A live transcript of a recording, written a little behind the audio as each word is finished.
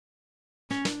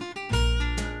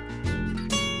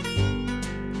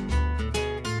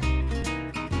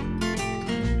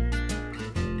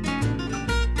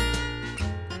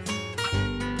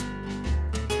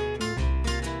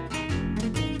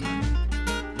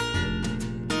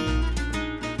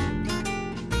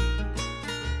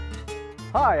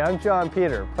Hi, I'm John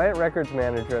Peter, Plant Records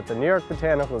Manager at the New York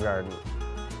Botanical Garden.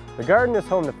 The garden is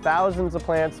home to thousands of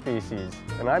plant species,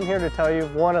 and I'm here to tell you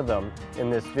of one of them in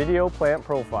this video plant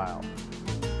profile.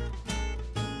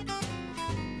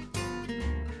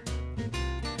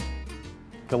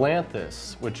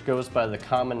 Galanthus, which goes by the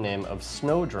common name of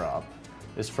snowdrop,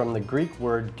 is from the Greek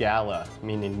word gala,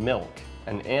 meaning milk,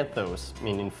 and anthos,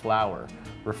 meaning flower,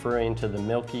 referring to the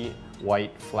milky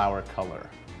white flower color.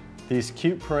 These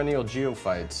cute perennial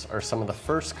geophytes are some of the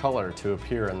first color to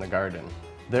appear in the garden.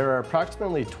 There are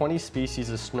approximately 20 species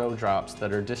of snowdrops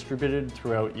that are distributed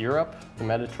throughout Europe, the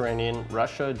Mediterranean,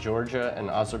 Russia, Georgia, and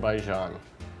Azerbaijan.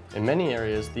 In many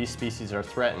areas, these species are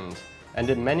threatened, and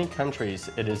in many countries,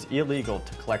 it is illegal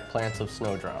to collect plants of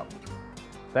snowdrop.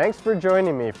 Thanks for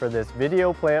joining me for this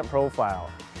video plant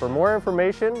profile. For more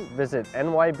information, visit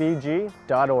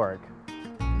nybg.org.